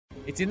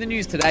It's in the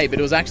news today, but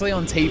it was actually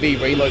on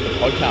TV Reload, the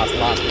podcast,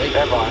 last week.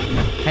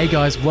 Hey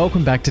guys,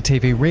 welcome back to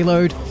TV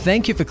Reload.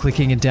 Thank you for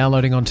clicking and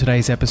downloading on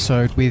today's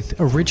episode with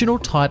original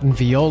Titan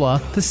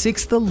Viola, the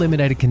sixth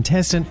eliminated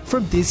contestant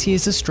from this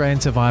year's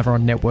Australian Survivor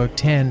on Network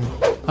 10.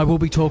 I will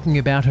be talking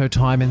about her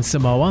time in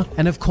Samoa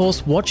and of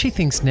course what she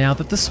thinks now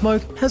that the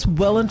smoke has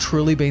well and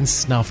truly been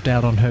snuffed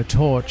out on her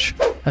torch.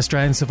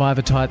 Australian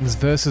Survivor Titans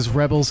vs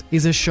Rebels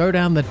is a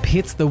showdown that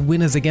pits the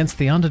winners against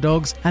the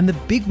underdogs and the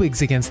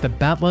bigwigs against the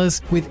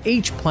battlers, with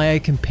each player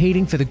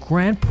competing for the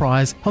grand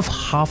prize of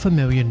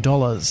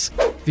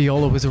 $500,000.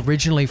 Viola was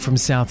originally from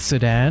South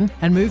Sudan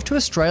and moved to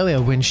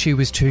Australia when she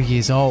was 2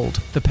 years old.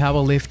 The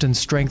powerlift and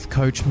strength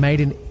coach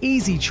made an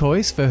easy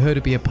choice for her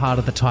to be a part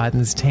of the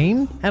Titans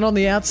team, and on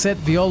the outset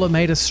Viola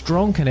made a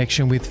strong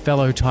connection with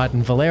fellow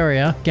Titan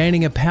Valeria,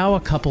 gaining a power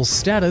couple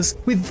status,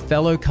 with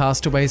fellow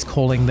castaways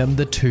calling them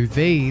the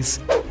 2Vs.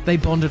 They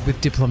bonded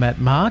with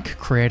diplomat Mark,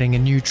 creating a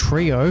new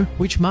trio,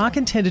 which Mark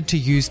intended to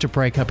use to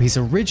break up his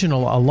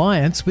original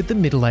alliance with the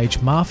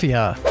middle-aged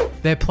mafia.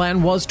 Their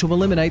plan was to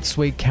eliminate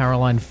Sweet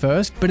Caroline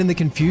first, but in the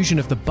confusion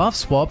of the buff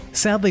swap,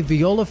 sadly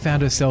Viola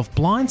found herself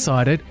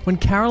blindsided when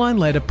Caroline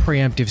led a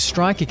preemptive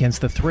strike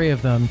against the three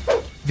of them.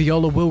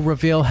 Viola will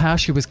reveal how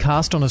she was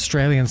cast on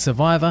Australian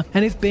Survivor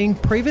and if being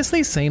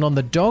previously seen on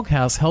the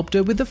Doghouse helped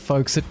her with the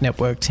folks at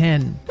Network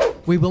 10.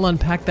 We will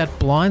unpack that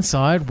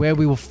blindside, where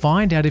we will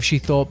find out if she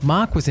thought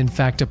Mark was in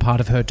fact a part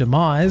of her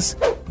demise,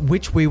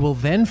 which we will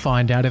then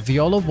find out if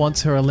Viola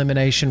wants her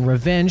elimination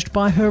revenged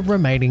by her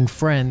remaining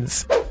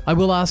friends. I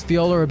will ask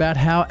Viola about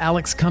how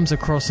Alex comes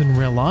across in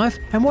real life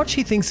and what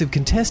she thinks of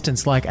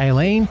contestants like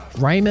Aileen,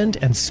 Raymond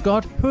and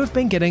Scott, who have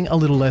been getting a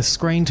little less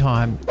screen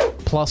time.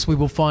 Plus, we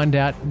will find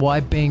out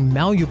why being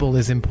malleable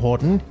is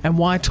important and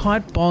why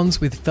tight bonds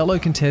with fellow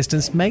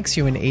contestants makes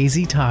you an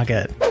easy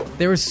target.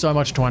 There is so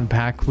much to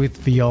unpack with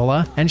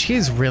Viola, and she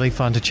is really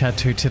fun to chat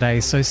to today,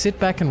 so sit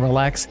back and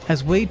relax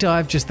as we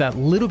dive just that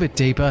little bit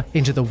deeper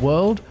into the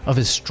world of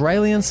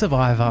Australian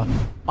Survivor.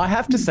 I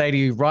have to say to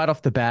you right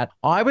off the bat,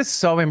 I was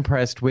so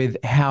impressed with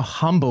how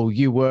humble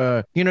you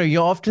were. You know, you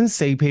often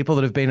see people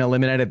that have been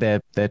eliminated,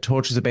 their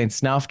torches have been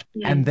snuffed,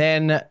 and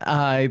then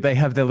they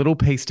have their little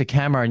piece to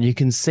camera and you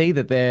can see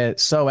that they're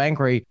so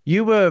angry.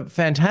 You were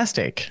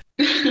fantastic.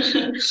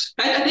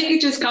 I think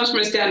it just comes from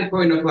a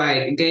standpoint of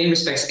like game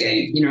respects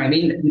game. You know what I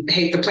mean?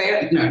 Hate the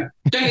player? No,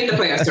 don't hate the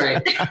player. Sorry.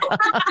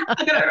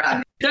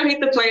 Don't hate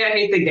the player,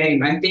 hate the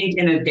game. I think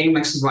in a game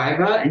like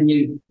Survivor,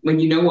 and when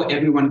you know what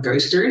everyone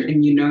goes through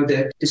and you know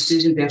the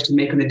decisions they have to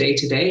make on the day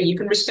to day, you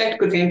can respect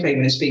good gameplay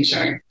when it's being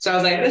shown. So I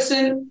was like,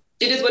 listen,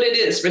 it is what it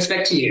is.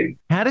 Respect to you.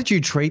 How did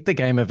you treat the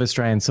game of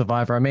Australian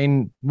Survivor? I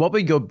mean, what were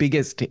your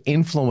biggest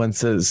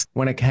influences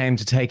when it came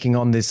to taking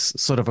on this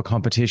sort of a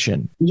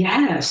competition?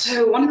 Yeah,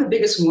 so one of the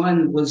biggest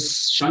one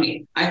was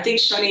Shani. I think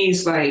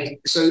Shani's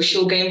like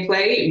social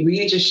gameplay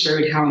really just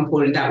showed how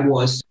important that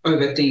was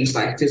over things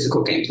like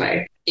physical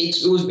gameplay.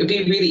 It'd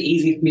be really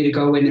easy for me to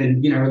go in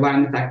and, rely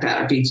on the fact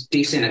that I'd be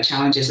decent at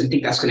challenges and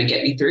think that's going to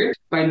get me through.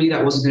 But I knew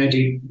that wasn't going to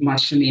do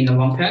much for me in the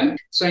long term.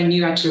 So I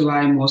knew I had to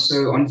rely more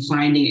so on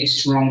finding a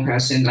strong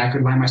person that I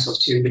could align myself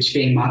to, which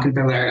being Mark and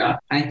Valeria.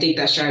 I think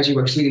that strategy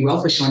works really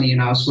well for Shani, and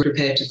I was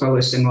prepared to follow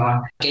a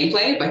similar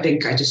gameplay. But I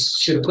think I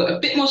just should have put a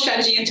bit more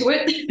strategy into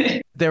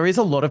it. There is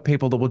a lot of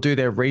people that will do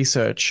their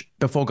research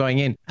before going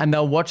in and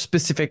they'll watch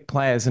specific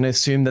players and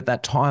assume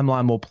that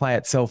timeline will play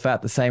itself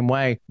out the same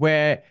way,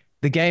 where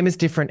the game is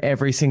different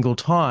every single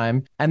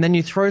time. And then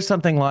you throw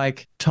something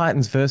like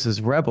Titans versus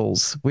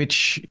Rebels,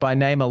 which by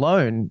name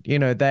alone,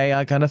 they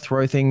are going to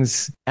throw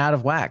things out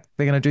of whack.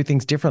 They're going to do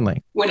things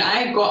differently. When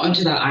I got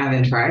onto that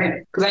island,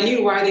 right, because I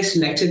knew why they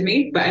selected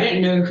me, but I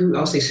didn't know who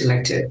else they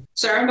selected.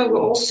 So I remember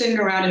we're all sitting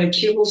around in a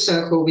cubicle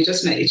circle. We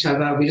just met each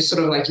other. We just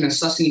sort of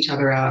sussing each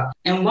other out.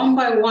 And one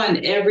by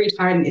one, every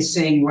Titan is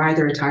saying why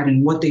they're a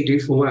Titan, what they do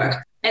for work.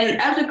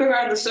 And as I go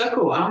around the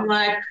circle, I'm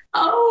like,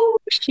 oh,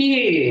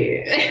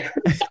 shit.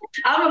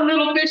 I'm a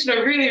little fish in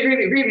a really,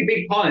 really, really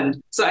big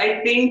pond. So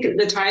I think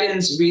the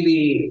Titans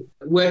really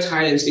were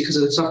Titans because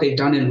of the stuff they've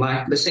done in life.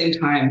 At the same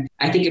time,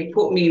 I think it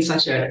put me in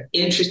such an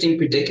interesting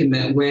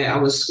predicament where I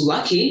was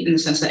lucky in the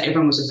sense that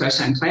everyone was a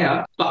first-time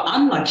player, but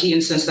unlucky in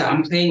the sense that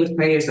I'm playing with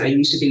players that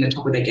used to be in the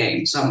top of their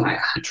game. So I'm like...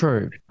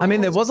 True. I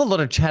mean, there was a lot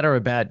of chatter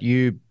about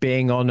you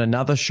being on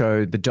another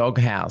show, The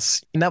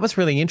Doghouse. And that was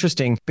really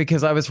interesting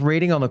because I was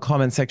reading on the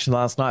comment section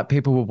last night,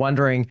 people were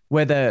wondering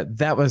whether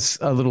that was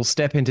a little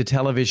step into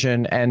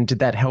television and did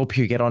that help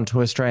you get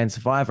onto Australian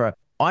Survivor?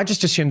 I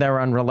just assumed they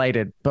were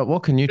unrelated, but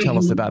what can you tell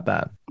us about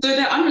that? So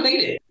they're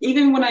unrelated.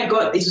 Even when it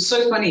was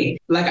so funny.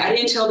 I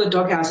didn't tell the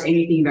Doghouse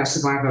anything about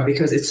Survivor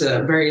because it's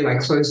a very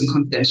closed and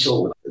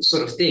confidential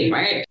sort of thing,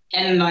 right?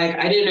 And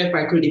I didn't know if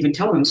I could even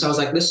tell them. So I was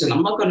like, listen,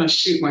 I'm not going to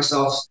shoot my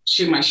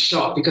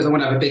shot because I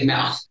want to have a big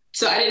mouth.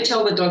 So I didn't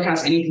tell the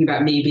Doghouse anything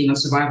about me being on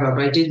Survivor,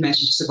 but I did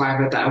mention to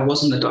Survivor that I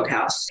was on the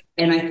Doghouse.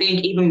 And I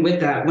think even with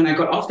that, when I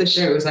got off the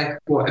show, it was like,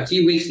 what, a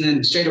few weeks, and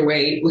then straight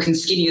away, looking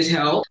skinny as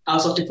hell, I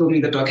was off to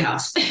filming The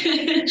Doghouse.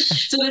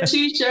 So the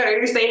two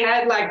shows, they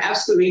had like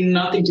absolutely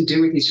nothing to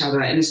do with each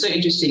other. And it's so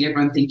interesting,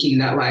 everyone thinking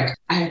that like,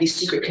 I have these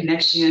secret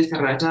connections, da,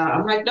 da, da.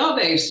 I'm like, no,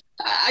 babes,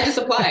 I just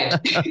applied.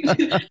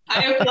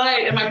 I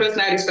applied and my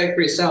personality spoke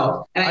for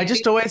itself. And I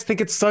just always think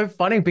it's so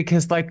funny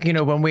because, like, you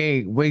know, when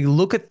we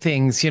look at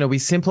things, you know, we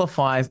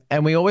simplify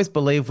and we always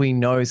believe we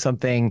know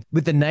something.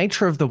 With the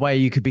nature of the way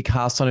you could be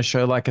cast on a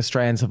show like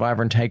Australian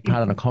Survivor and take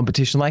part in a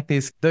competition like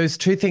this, those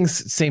two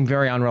things seem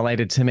very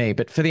unrelated to me.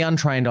 But for the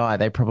untrained eye,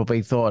 they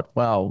probably thought,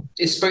 well,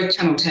 it's both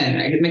Channel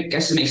 10. I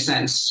guess it makes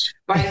sense.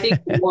 But I think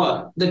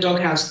what The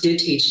Doghouse did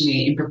teach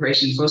me in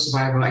preparation for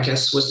Survivor, I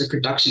guess, was the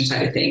production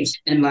side of things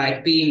and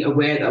like being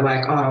aware that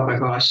like, oh my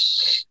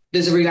gosh,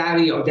 there's a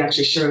reality of the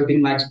actual show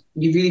being like,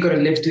 you really got to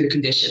live through the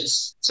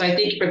conditions. So I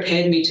think it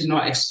prepared me to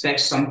not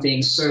expect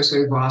something so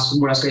vast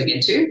from what I was going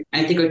into.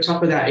 And I think on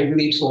top of that, it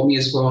really taught me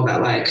as well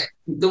that like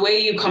the way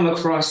you come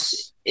across,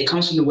 it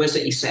comes from the words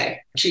that you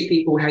say. Treat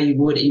people how you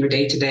would in your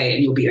day-to-day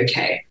and you'll be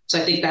okay. So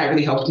I think that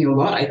really helped me a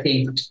lot. I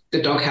think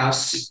The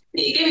Doghouse,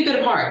 it gave me a bit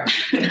of heart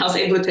and I was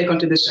able to take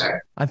onto the show.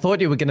 I thought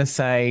you were going to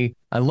say,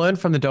 I learned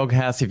from The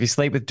Doghouse, if you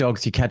sleep with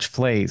dogs, you catch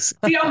fleas.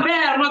 See, I'm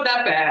bad. I'm not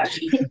that bad.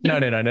 No.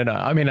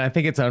 I mean, I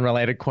think it's an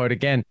unrelated quote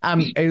again.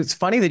 It's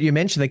funny that you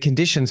mentioned the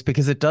conditions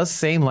because it does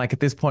seem like at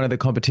this point of the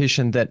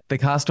competition that the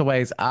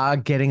castaways are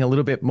getting a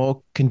little bit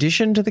more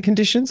conditioned to the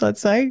conditions, I'd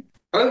say.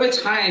 Over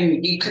time,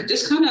 you could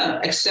just kind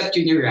of accept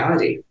your new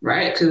reality,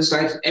 right? Because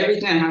like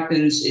everything that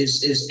happens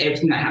is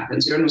everything that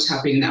happens. You don't know what's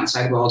happening in the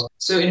outside world.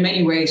 So in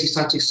many ways, you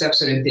start to accept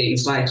certain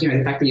things, like, you know,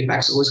 the fact that your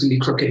back's always going to be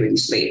crooked when you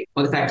sleep,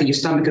 or the fact that your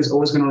stomach is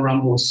always going to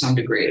rumble to some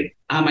degree.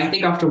 I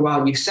think after a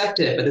while, you accept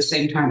it, but at the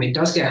same time, it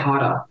does get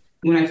harder.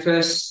 When I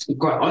first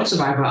got on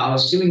Survivor, I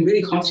was feeling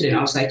really confident.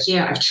 I was like,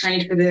 yeah, I've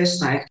trained for this.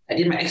 Like, I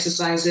did my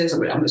exercises.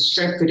 I'm a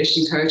strength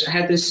conditioning coach. I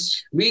had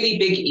this really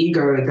big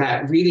ego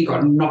that really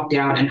got knocked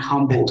down and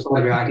humbled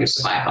by the reality of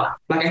Survivor.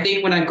 Like, I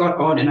think when I got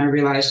on and I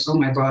realized, oh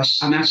my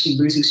gosh, I'm actually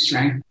losing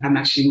strength. I'm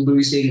actually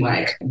losing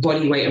like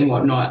body weight and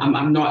whatnot.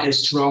 I'm not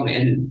as strong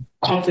and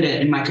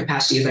confident in my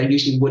capacity as I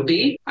usually would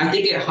be. I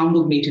think it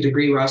humbled me to a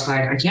degree where I was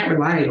like, I can't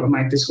rely on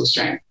my physical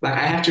strength. Like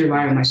I have to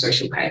rely on my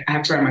social play. I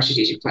have to rely on my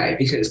strategic play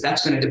because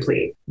that's going to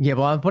deplete. Yeah,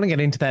 well, I want to get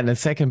into that in a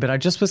second, but I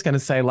just was going to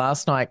say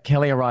last night,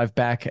 Kelly arrived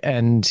back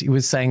and he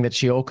was saying that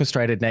she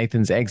orchestrated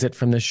Nathan's exit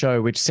from the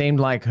show, which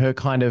seemed like her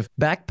kind of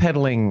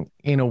backpedaling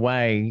in a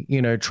way, you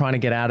know, trying to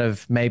get out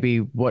of maybe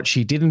what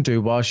she didn't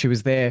do while she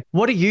was there.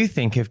 What do you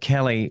think of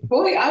Kelly?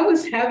 Boy, I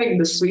was having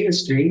the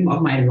sweetest dream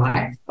of my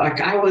life. Like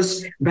I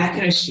was back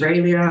in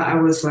Australia. I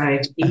was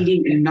like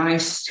eating a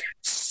nice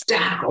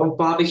stack of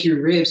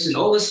barbecue ribs and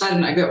all of a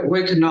sudden I got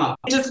woken up.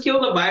 It just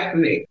killed the vibe for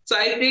me. So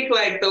I think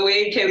like the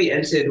way Kelly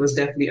entered was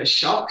definitely a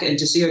shock, and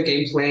to see her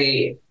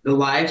gameplay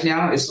live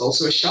now is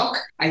also a shock.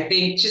 I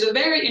think she's a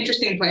very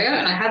interesting player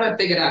and I haven't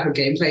figured out her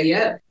gameplay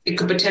yet. It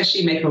could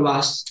potentially make her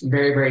last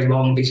very, very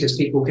long because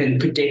people can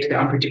predict the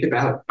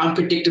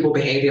unpredictable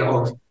behavior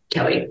of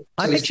Kelly.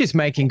 I think she's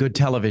making good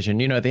television.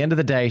 You know, at the end of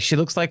the day, she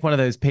looks like one of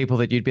those people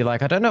that you'd be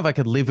like, I don't know if I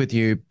could live with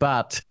you,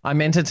 but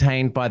I'm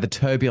entertained by the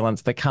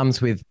turbulence that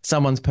comes with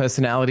someone's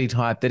personality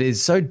type that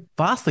is so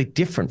vastly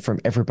different from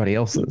everybody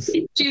else's.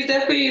 She's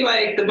definitely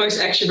like the most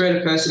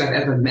extroverted person I've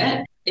ever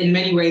met. In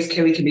many ways,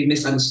 Kelly can be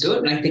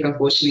misunderstood. And I think,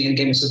 unfortunately, in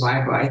Game of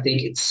Survivor, I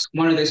think it's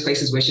one of those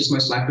places where she's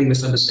most likely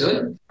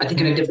misunderstood. I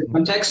think in a different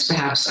context,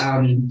 perhaps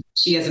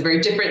she has a very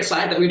different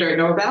side that we don't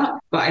know about.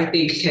 But I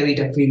think Kelly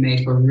definitely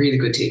made for really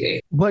good TV.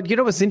 Well, you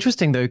know what's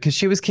interesting, though, because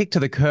she was kicked to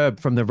the curb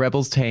from the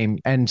Rebels team.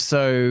 And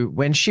so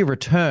when she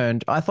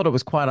returned, I thought it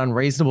was quite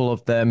unreasonable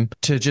of them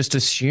to just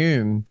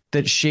assume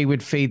that she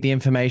would feed the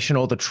information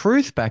or the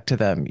truth back to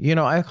them. You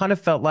know, I kind of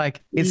felt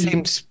like it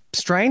seemed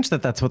strange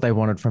that that's what they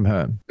wanted from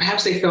her.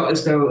 Perhaps they felt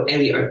as though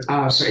Kelly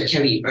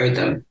owed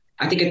them.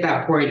 I think at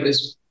that point it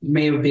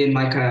may have been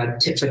like a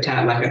tit for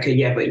tat, like, okay,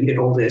 yeah, but you did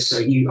all this, so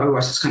you owe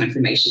us this kind of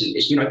information.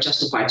 You're not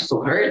justified to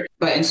feel hurt.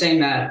 But in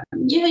saying that,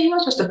 yeah, you are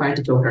justified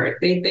to feel hurt.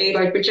 They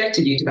like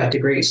rejected you to that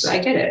degree, so I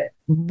get it.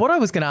 What I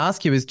was going to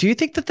ask you is, do you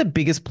think that the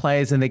biggest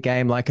players in the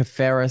game, like a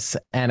Ferris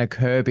and a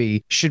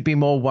Kirby, should be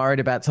more worried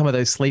about some of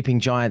those sleeping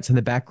giants in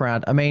the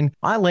background? I mean,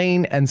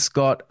 Eileen and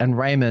Scott and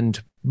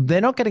Raymond,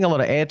 they're not getting a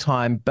lot of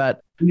airtime,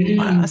 but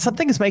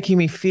something is making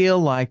me feel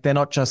like they're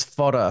not just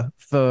fodder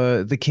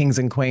for the kings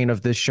and queen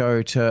of the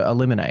show to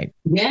eliminate.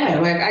 Yeah,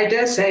 like I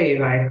dare say,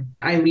 like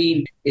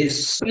Eileen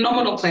is a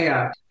phenomenal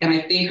player. And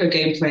I think her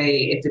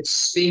gameplay, if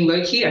it's being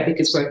low-key, I think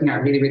it's working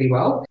out really, really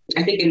well.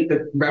 I think in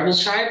the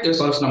Rebels tribe, there's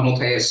a lot of phenomenal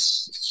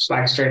players,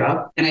 like straight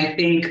up. And I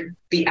think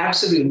the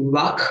absolute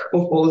luck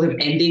of all of them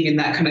ending in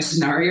that kind of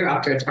scenario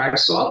after a tribe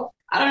swap,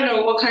 I don't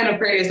know what kind of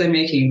prayers they're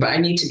making, but I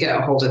need to get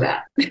a hold of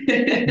that.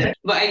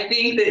 But I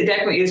think that it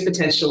definitely is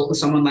potential for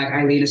someone like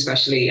Eileen,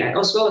 especially,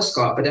 as well as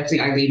Scott, but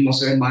definitely Eileen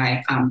also in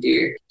my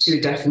view,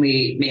 to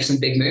definitely make some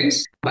big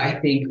moves. But I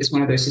think it's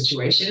one of those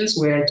situations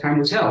where time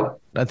will tell.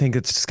 I think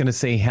it's just going to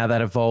see how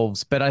that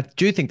evolves. But I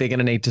do think they're going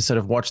to need to sort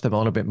of watch them a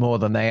little bit more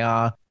than they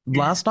are.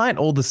 Last night,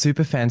 all the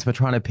super fans were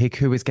trying to pick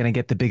who was going to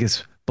get the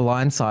biggest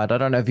blindside. I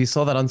don't know if you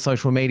saw that on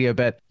social media,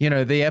 but,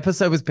 the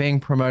episode was being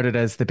promoted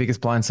as the biggest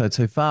blindside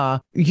so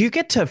far. You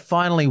get to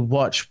finally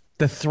watch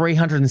the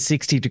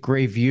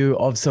 360-degree view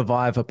of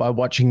Survivor by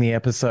watching the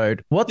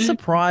episode. What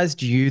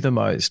surprised you the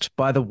most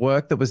by the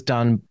work that was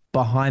done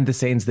behind the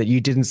scenes that you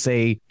didn't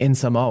see in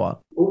Samoa?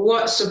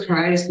 What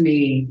surprised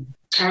me,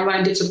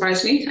 Caroline did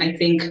surprise me. I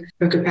think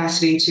her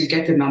capacity to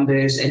get the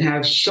numbers and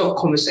have short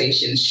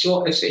conversations,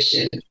 short,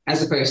 efficient,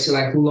 as opposed to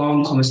like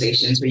long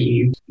conversations where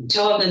you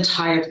tell an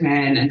entire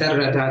plan and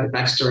the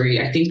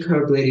backstory. I think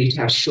her ability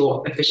to have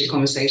short, efficient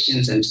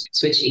conversations and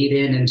switch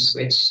Eden and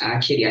switch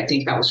Kitty, I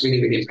think that was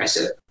really, really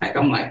impressive. Like,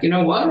 I'm like, you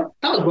know what?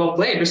 That was well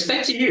played.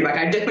 Respect to you. Like,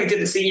 I definitely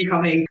didn't see you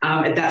coming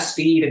at that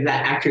speed and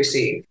that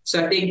accuracy.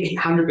 So I think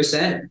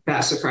 100%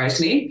 that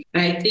surprised me.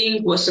 And I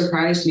think what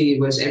surprised me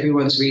was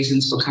everyone's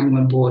reasons for coming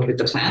on board with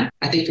the plan.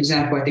 I think, for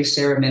example,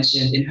 Sarah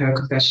mentioned in her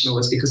confessional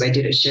was because I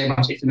didn't share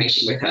much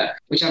information with her,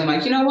 which I'm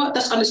like, you know what?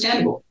 That's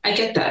understandable. I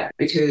get that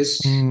because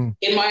in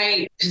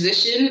my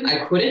position,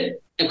 I couldn't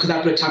because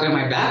I put a target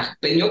on my back.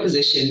 But in your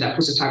position, that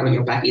puts a target on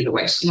your back either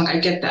way. So I'm like, I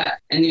get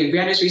that. And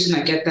Brianna's reason,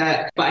 I get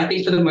that. But I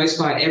think for the most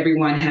part,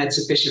 everyone had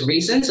sufficient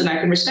reasons and I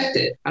can respect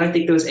it. I don't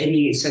think there was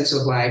any sense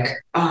of like,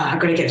 I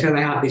got to get Taylor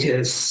out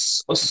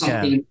because of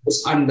something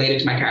that's unrelated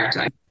to my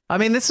character. I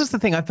mean, this is the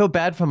thing. I feel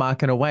bad for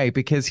Mark in a way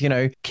because,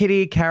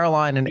 Kitty,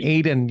 Caroline and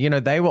Eden,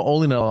 they were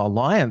all in an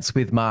alliance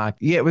with Mark.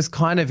 Yeah, it was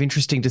kind of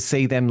interesting to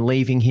see them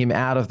leaving him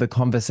out of the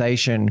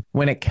conversation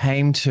when it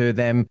came to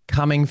them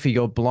coming for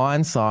your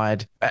blind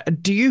side.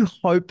 Do you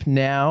hope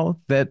now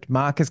that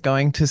Mark is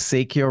going to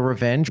seek your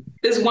revenge?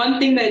 There's one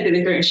thing that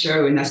they don't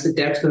show, and that's the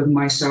depth of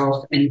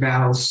myself and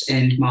Val's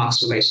and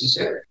Mark's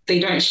relationship. They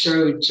don't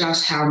show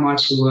just how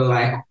much we were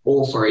like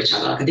all for each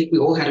other. I think we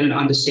all had an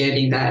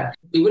understanding that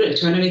we wouldn't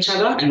turn on each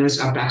other unless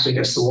our backs were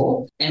against the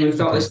wall. And we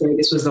felt as though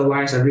this was the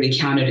alliance that really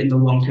counted in the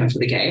long term for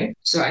the game.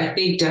 So I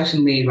think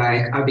definitely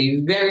I'd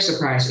be very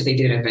surprised if they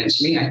did avenge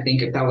me. I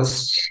think if that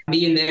was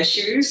me in their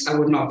shoes, I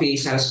would not be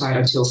satisfied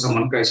until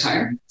someone goes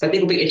home. So I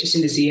think it'll be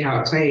interesting to see how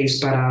it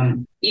plays. But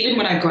even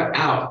when I got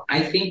out,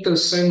 I think there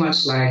was so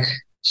much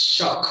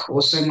shock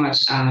or so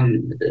much,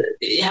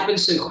 it happened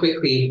so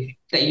quickly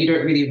that you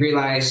don't really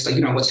realize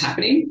what's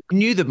happening. You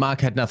knew that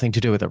Mark had nothing to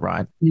do with it,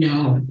 right?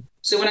 No.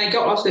 So when I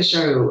got off the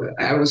show,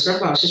 I was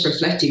just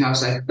reflecting. I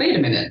was like, wait a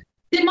minute.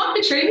 Did Mark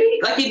betray me?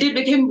 It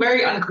became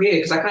very unclear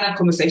because I can't have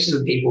conversations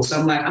with people. So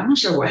I'm like, I'm not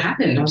sure what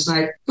happened. I was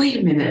like, wait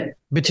a minute.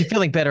 But you're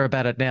feeling better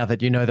about it now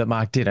that you know that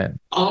Mark didn't.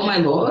 Oh my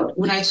Lord.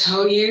 When I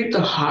tell you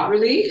the heart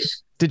relief.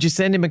 Did you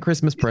send him a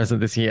Christmas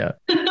present this year?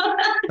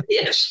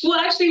 Yeah. Well,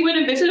 actually, went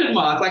and visited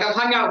Mark. I've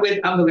hung out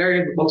with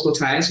Valeria multiple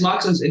times.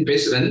 Mark's in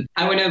Brisbane.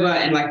 I went over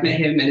and met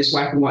him and his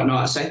wife and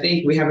whatnot. So I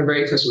think we have a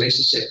very close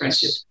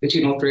friendship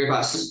between all three of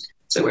us.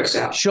 So it works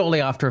out. Surely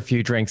after a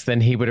few drinks,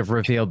 then he would have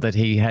revealed that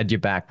he had your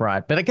back,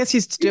 right? But I guess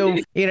you still,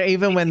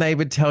 even when they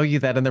would tell you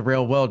that in the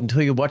real world,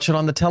 until you watch it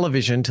on the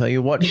television, until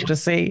you watch to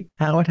see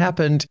how it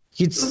happened,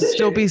 you'd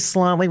still be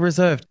slightly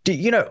reserved.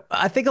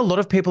 I think a lot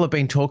of people have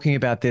been talking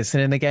about this,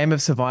 and in the game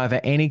of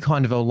Survivor, any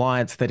kind of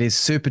alliance that is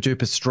super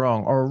duper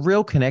strong or a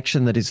real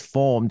connection that is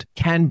formed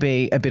can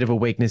be a bit of a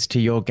weakness to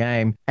your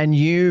game. And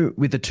you,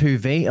 with the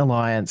 2V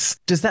alliance,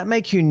 does that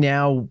make you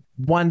now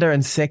wonder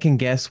and second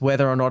guess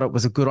whether or not it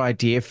was a good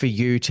idea for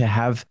you to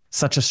have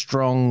such a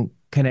strong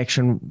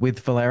connection with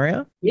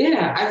Valeria?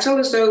 Yeah, I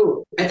felt as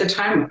though at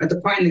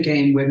the point in the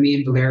game where me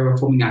and Valeria were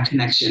forming our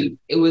connection,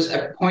 it was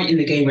a point in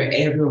the game where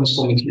everyone was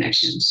forming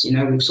connections.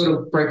 We sort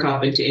of broke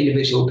up into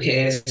individual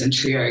pairs and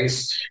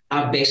trios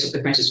based off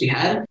the friendships we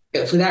had.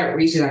 For that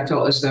reason, I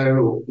felt as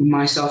though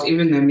myself,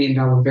 even though me and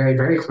Val were very,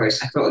 very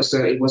close, I felt as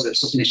though it wasn't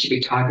something that should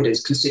be targeted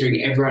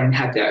considering everyone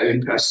had their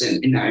own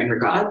person in their own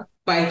regard.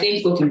 But I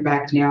think looking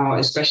back now,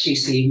 especially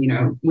seeing,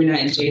 Winner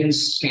and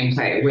Jaden's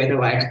gameplay, where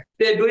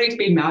their ability to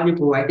be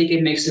malleable, I think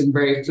it makes them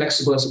very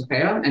flexible as a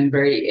player and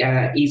very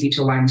easy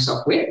to align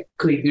yourself with.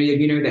 Because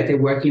you know that they're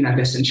working in their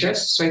best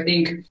interest. So I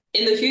think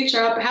in the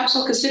future, perhaps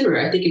I'll consider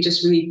it. I think it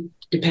just really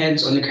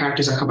depends on the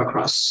characters I come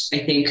across. I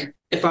think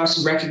if I was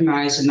to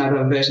recognize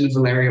another version of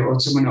Valeria or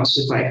someone else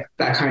with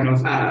that kind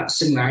of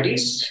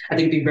similarities, I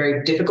think it'd be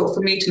very difficult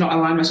for me to not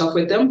align myself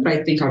with them. But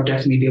I think I'll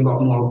definitely be a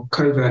lot more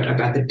covert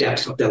about the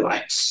depth of their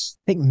lives.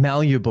 I think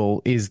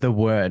malleable is the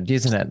word,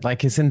 isn't it?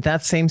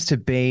 That seems to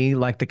be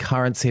the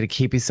currency to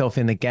keep yourself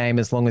in the game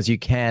as long as you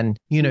can,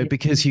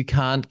 because you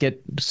can't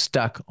get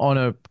stuck on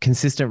a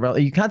consistent,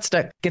 you can't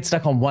get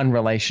stuck on one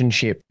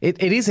relationship. It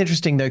is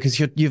interesting though, because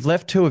you've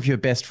left two of your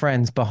best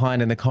friends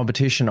behind in the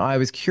competition. I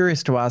was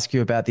curious to ask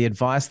you about the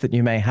advice that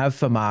you may have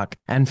for Mark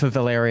and for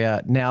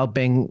Valeria now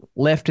being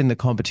left in the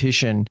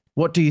competition.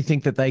 What do you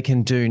think that they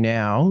can do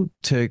now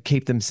to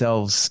keep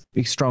themselves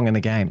strong in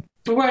the game?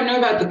 For what I know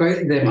about the both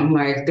of them, I'm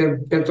like, they're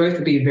both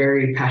would be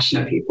very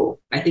passionate people.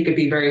 I think it'd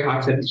be very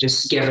hard for them to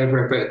just get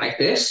over a vote like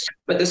this.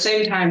 But at the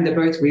same time, they're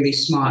both really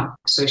smart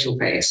social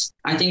players.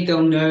 I think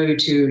they'll know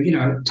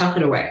to, tuck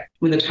it away.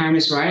 When the time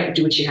is right,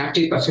 do what you have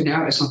to. But for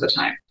now, it's not the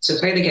time. So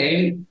play the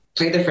game,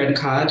 play the friend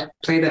card,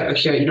 play the,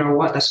 okay, you know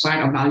what, that's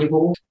fine, I'm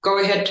valuable.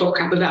 Go ahead, talk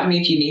crap about me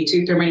if you need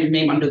to, throw my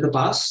name under the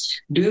bus,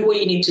 do what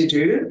you need to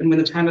do, and when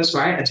the time is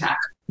right, attack.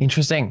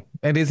 Interesting.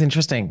 It is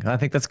interesting. I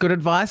think that's good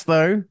advice,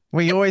 though.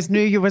 We always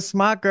knew you were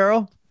smart,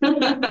 girl.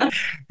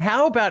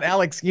 How about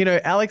Alex?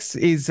 Alex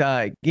is,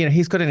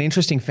 he's got an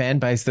interesting fan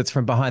base that's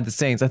from behind the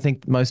scenes. I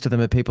think most of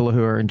them are people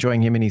who are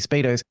enjoying him in his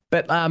Speedos.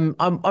 But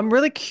I'm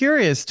really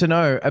curious to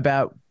know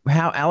about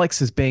how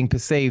Alex is being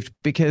perceived,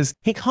 because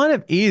he kind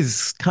of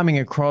is coming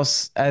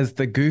across as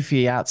the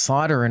goofy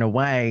outsider in a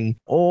way,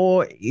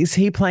 or is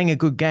he playing a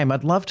good game?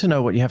 I'd love to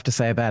know what you have to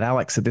say about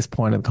Alex at this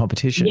point of the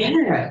competition.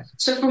 Yeah.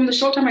 So from the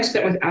short time I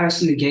spent with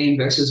Alex in the game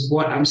versus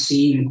what I'm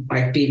seeing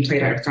like being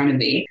played out in front of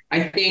me,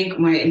 I think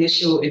my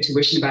initial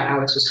intuition about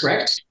Alex was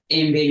correct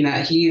in being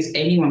that he is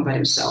anyone but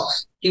himself.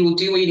 He will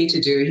do what you need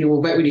to do. He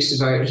will vote when he needs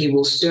to vote. He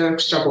will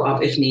struggle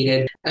up if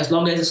needed. As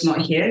long as it's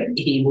not him,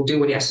 he will do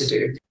what he has to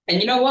do. And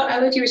you know what? I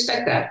like to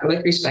respect that.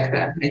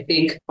 I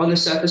think on the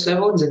surface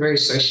level, he's a very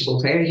sociable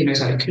player. He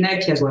knows how to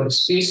connect. He has a lot of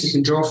experience he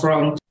can draw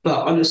from.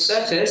 But on the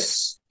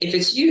surface, if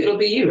it's you, it'll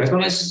be you, as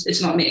long as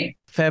it's not me.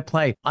 Fair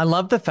play. I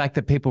love the fact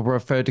that people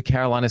refer to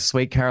Caroline as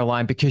Sweet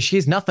Caroline, because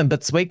she's nothing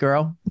but sweet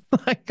girl.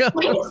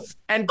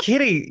 And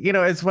Kitty,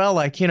 as well,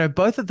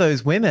 both of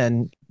those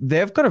women,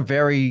 they've got a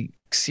very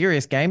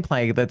serious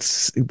gameplay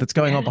that's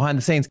going on behind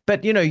the scenes.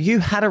 But, you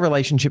had a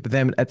relationship with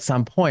them at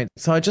some point.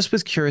 So I just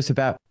was curious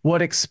about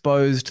what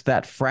exposed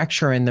that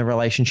fracture in the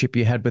relationship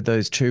you had with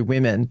those two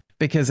women,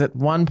 because at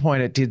one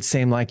point it did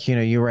seem like,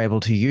 you were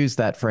able to use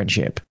that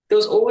friendship. There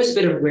was always a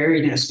bit of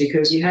wariness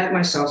because you had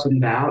myself and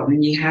Val, and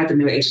then you had the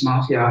Middle Age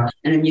Mafia,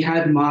 and then you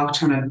had Mark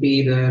trying to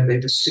be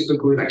the super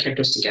glue that kept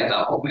us together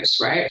almost,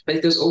 right?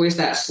 But there's always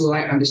that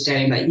slight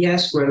understanding that,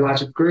 yes, we're a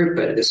larger group,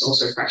 but there's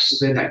also fractures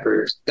within that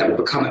group that will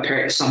become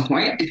apparent at some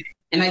point.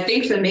 And I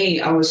think for me,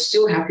 I was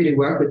still happy to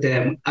work with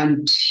them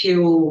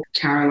until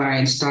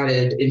Caroline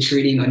started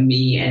intruding on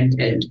me and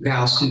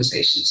Val's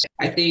conversations.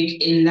 I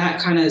think in that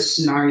kind of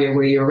scenario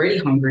where you're already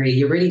hungry,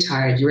 you're already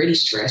tired, you're already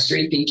stressed, you're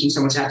already thinking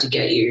someone's out to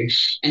get you.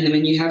 And then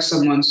when you have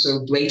someone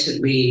so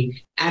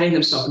blatantly adding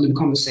themselves into the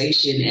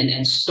conversation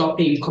and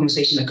stopping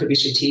conversation that could be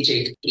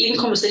strategic, even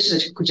conversation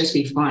that could just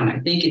be fun, I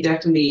think it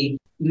definitely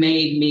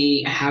made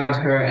me have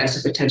her as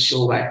a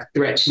potential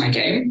threat to my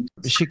game.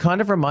 She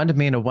kind of reminded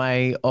me in a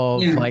way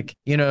of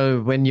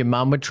when your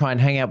mum would try and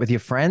hang out with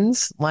your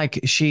friends,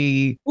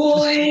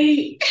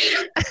 Boy.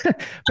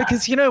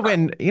 Because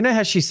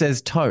how she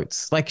says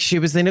totes, she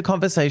was in a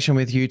conversation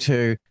with you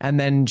two and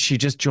then she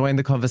just joined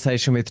the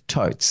conversation with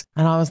totes.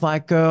 And I was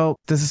like, girl,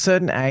 there's a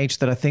certain age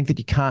that I think that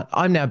you can't,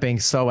 I'm now being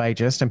so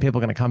ageist and people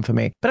are going to come for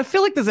me, but I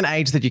feel like there's an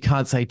age that you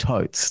can't say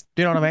totes.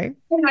 Do you know what I mean?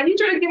 Are you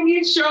trying to get me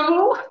in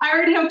trouble? I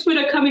already have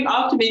Twitter coming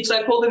after me because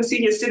I call them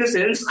senior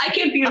citizens. I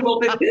can't be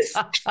involved in this.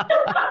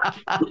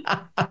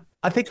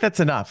 I think that's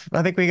enough.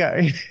 I think we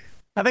go.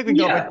 I think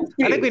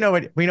we know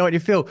what you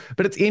feel.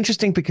 But it's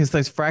interesting because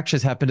those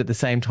fractures happened at the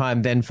same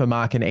time then for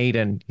Mark and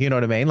Eden. You know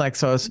what I mean?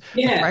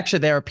 The fracture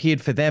there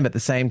appeared for them at the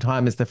same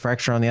time as the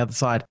fracture on the other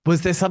side.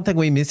 Was there something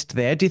we missed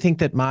there? Do you think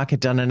that Mark had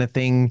done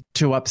anything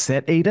to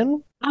upset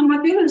Eden?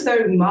 I feel as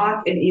though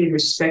Mark and Eden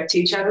respect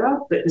each other,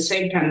 but at the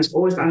same time, there's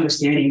always the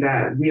understanding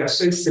that we are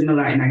so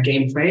similar in our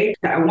gameplay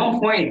that at one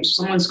point,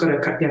 someone's got to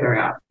cut the other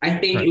out. I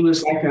think It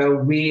was like a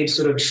weird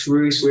sort of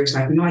truce where it's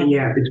like, not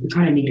yet, but we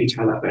kind of need each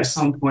other, but at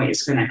some point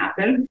it's going to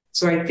happen.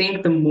 So I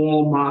think the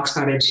more Mark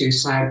started to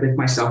side with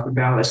myself and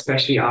Val,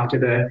 especially after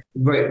the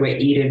vote where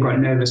Eden got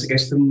nervous, I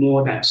guess the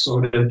more that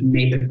sort of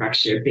made the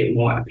fracture a bit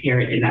more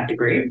apparent in that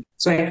degree.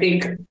 So I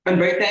think on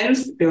both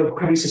ends, they were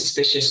becoming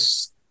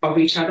suspicious of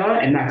each other,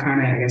 and that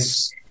kind of, I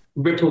guess,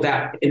 rippled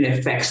out in the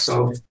effects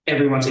of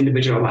everyone's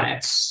individual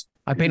lives.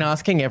 I've been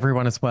asking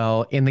everyone as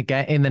well in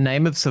the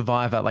name of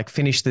Survivor,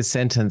 finish this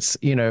sentence,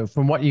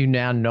 from what you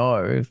now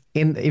know,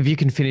 if you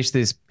can finish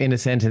this in a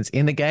sentence,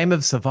 in the game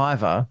of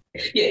Survivor.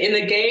 Yeah, in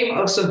the game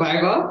of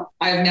Survivor,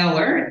 I've now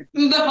learned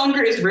the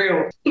hunger is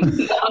real.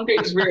 The hunger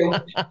is real.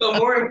 But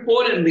more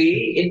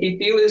importantly, if you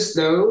feel as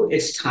though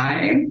it's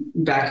time,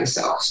 back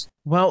yourself.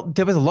 Well,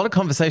 there was a lot of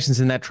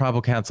conversations in that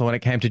tribal council when it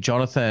came to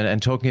Jonathan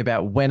and talking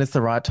about when it's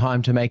the right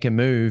time to make a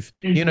move.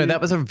 Mm-hmm. That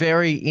was a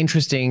very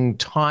interesting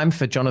time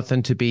for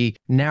Jonathan to be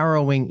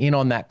narrowing in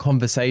on that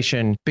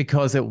conversation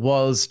because it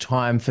was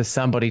time for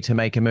somebody to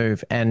make a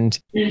move. And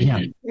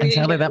and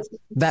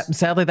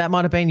sadly that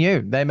might have been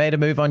you. They made a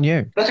move on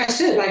you. Like I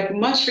said,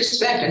 much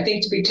respect. I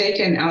think to be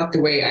taken out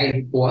the way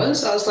I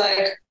was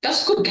like,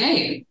 that's a good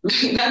game.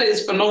 That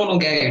is a phenomenal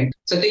game.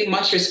 So I think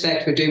much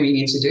respect for doing what you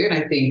need to do. And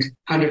I think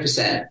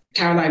 100%.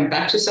 Caroline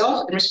backed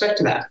herself and respect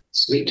to that.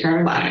 Sweet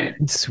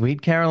Caroline.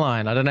 Sweet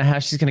Caroline. I don't know how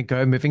she's going to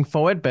go moving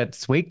forward, but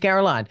sweet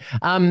Caroline.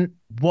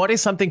 What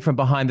is something from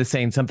behind the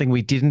scenes, something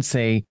we didn't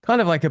see, kind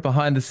of like a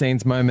behind the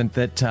scenes moment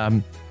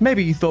that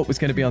maybe you thought was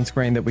going to be on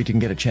screen that we didn't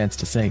get a chance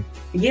to see?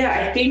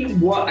 Yeah, I think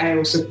what I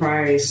was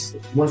surprised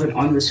wasn't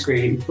on the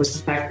screen was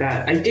the fact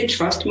that I did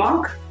trust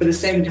Mark, but at the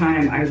same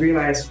time, I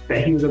realized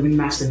that he was a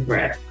massive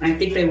threat. I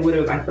think they would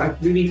have, I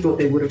really thought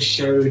they would have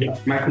showed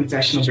my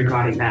confessionals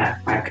regarding that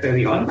like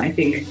early on. I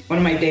think one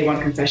of my day one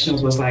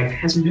confessionals was like,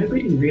 has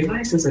nobody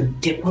realized there's a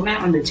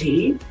diplomat on the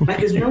team? Like,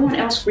 is no one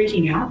else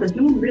freaking out? Does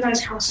no one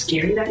realize how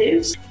scary that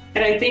is?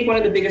 And I think one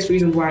of the biggest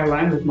reasons why I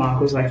aligned with Mark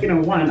was like,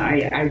 one,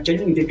 I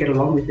genuinely did get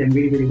along with him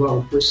really, really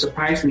well, which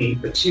surprised me.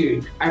 But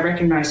two, I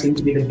recognized him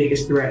to be the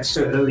biggest threat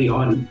so early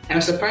on. And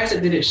I'm surprised it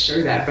didn't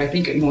show that, but I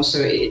think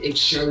it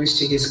shows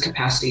to his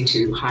capacity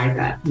to hide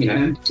that,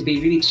 to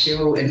be really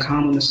chill and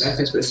calm on the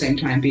surface, but at the same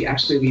time be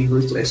absolutely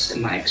ruthless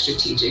and like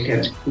strategic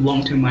and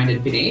long-term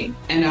minded Vinny.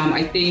 And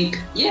I think,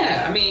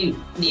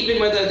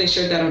 even whether they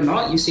showed that or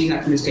not, you've seen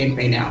that from his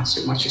gameplay now.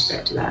 So much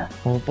respect to that.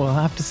 Well, we'll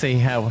have to see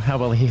how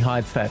well he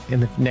hides that in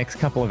the next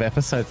couple of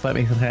episodes. I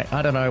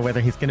don't know whether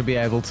he's going to be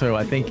able to.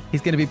 I think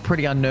he's going to be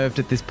pretty unnerved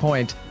at this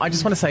point. I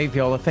just want to say,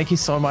 Viola, thank you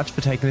so much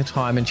for taking the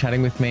time and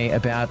chatting with me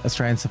about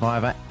Australian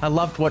Survivor. I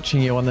loved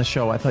watching you on the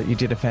show. I thought you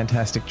did a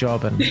fantastic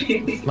job, and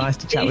it's nice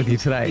to chat with you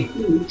today.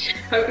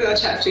 Hopefully I'll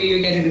chat to you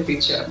again in the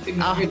future.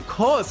 Of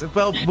course.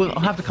 Well, we'll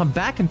have to come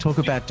back and talk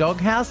about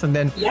Doghouse, and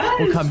then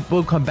yes.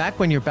 we'll come back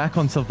when you're back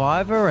on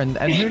Survivor, and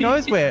who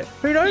knows where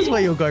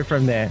you'll go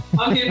from there.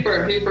 I'm here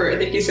for it.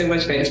 Thank you so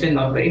much, Ben. It's been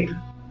lovely.